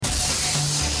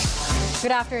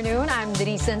Good afternoon, I'm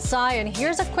Denise Sensai, and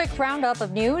here's a quick roundup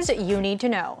of news you need to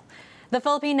know. The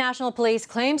Philippine National Police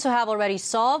claims to have already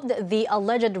solved the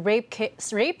alleged rape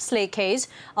slay case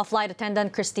of flight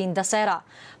attendant Christine Dacera.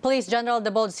 Police General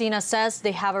Deboldcina says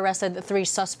they have arrested 3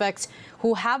 suspects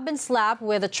who have been slapped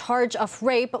with a charge of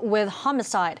rape with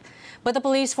homicide. But the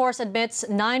police force admits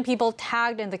 9 people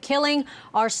tagged in the killing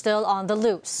are still on the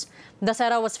loose.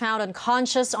 Dacera was found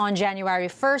unconscious on January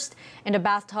 1st in the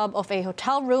bathtub of a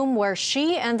hotel room where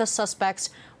she and the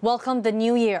suspects welcomed the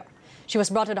new year. She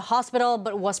was brought to the hospital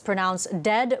but was pronounced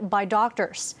dead by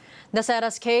doctors.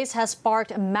 Dacera's case has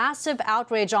sparked massive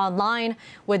outrage online,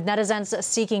 with netizens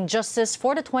seeking justice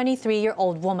for the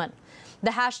 23-year-old woman.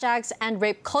 The hashtags End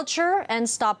Rape Culture and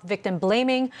Stop Victim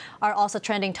Blaming are also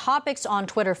trending topics on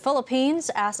Twitter Philippines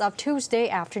as of Tuesday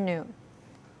afternoon.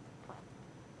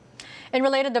 In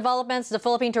related developments, the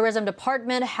Philippine Tourism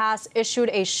Department has issued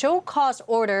a show-cause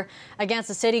order against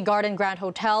the City Garden Grand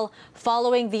Hotel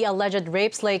following the alleged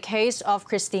rape slay case of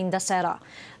Christine Dacera.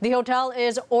 The hotel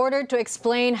is ordered to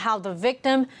explain how the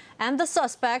victim and the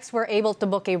suspects were able to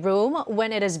book a room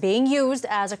when it is being used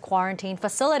as a quarantine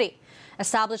facility.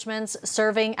 Establishments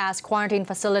serving as quarantine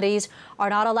facilities are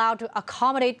not allowed to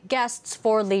accommodate guests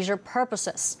for leisure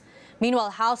purposes.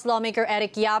 Meanwhile, House lawmaker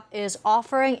Eric Yap is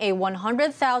offering a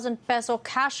 100,000 peso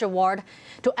cash reward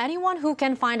to anyone who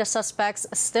can find the suspects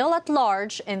still at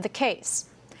large in the case.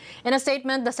 In a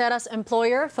statement, Dacera's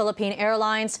employer, Philippine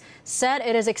Airlines, said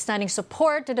it is extending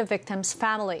support to the victim's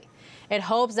family. It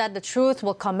hopes that the truth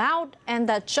will come out and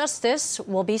that justice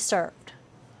will be served.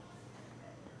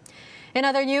 In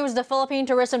other news, the Philippine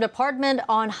Tourism Department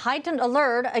on heightened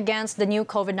alert against the new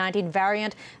COVID-19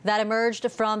 variant that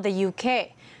emerged from the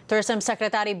UK. Tourism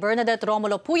Secretary Bernadette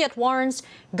Romulo Puyat warns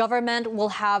government will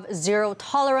have zero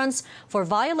tolerance for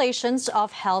violations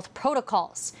of health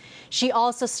protocols. She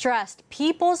also stressed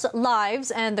people's lives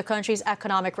and the country's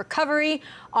economic recovery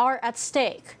are at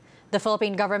stake. The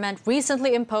Philippine government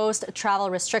recently imposed travel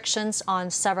restrictions on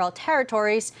several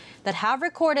territories that have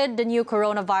recorded the new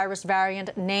coronavirus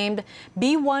variant named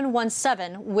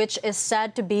B117, which is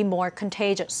said to be more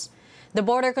contagious. The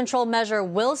border control measure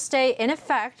will stay in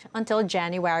effect until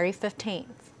January 15th.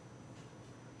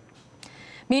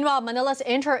 Meanwhile, Manila's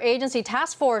Interagency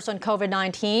Task Force on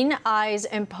COVID-19 eyes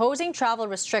imposing travel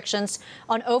restrictions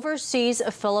on overseas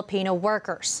Filipino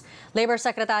workers. Labor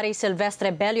Secretary Silvestre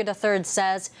Bello III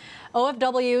says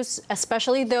OFWs,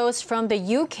 especially those from the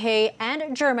UK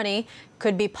and Germany,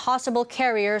 could be possible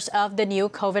carriers of the new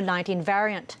COVID-19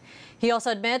 variant. He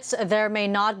also admits there may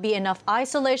not be enough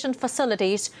isolation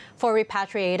facilities for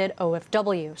repatriated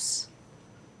OFWs.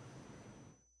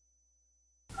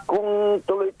 Kung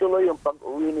tuloy-tuloy yung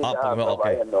pag-uwi nila,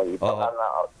 kabayan,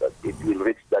 it will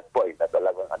reach that point na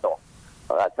talagang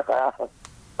At saka,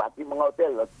 pati mga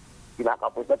hotel,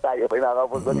 pinakapos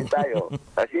na din tayo.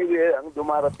 Kasi ang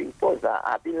dumarating po sa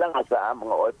atin lang, sa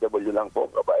mga OFW lang po,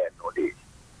 kabayan,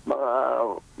 mga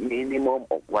minimum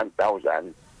of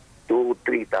 1,000 to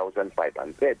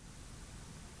 3,500.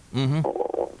 Mm-hmm.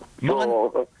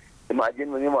 So, imagine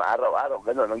mo yung araw-araw,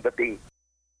 gano'n ang dating.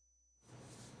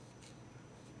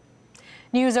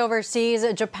 News overseas,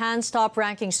 Japan's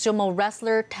top-ranking sumo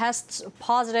wrestler tests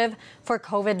positive for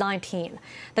COVID-19.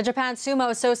 The Japan Sumo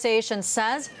Association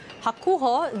says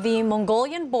Hakuho, the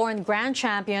Mongolian-born grand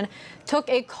champion, took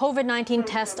a COVID-19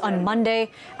 test on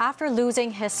Monday after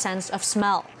losing his sense of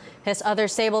smell. His other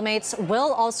stablemates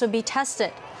will also be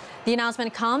tested. The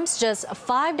announcement comes just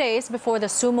 5 days before the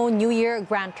Sumo New Year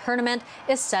Grand Tournament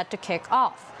is set to kick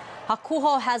off.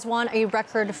 Hakuho has won a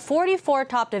record 44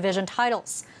 top division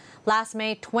titles. Last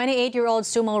May, 28-year-old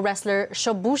sumo wrestler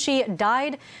Shobushi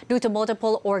died due to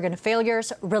multiple organ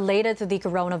failures related to the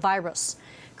coronavirus.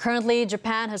 Currently,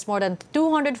 Japan has more than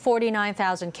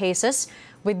 249,000 cases,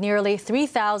 with nearly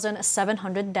 3,700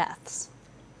 deaths.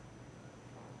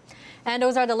 And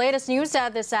those are the latest news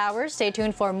at this hour. Stay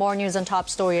tuned for more news on Top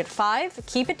Story at 5.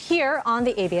 Keep it here on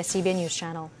the ABS-CBN News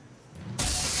Channel.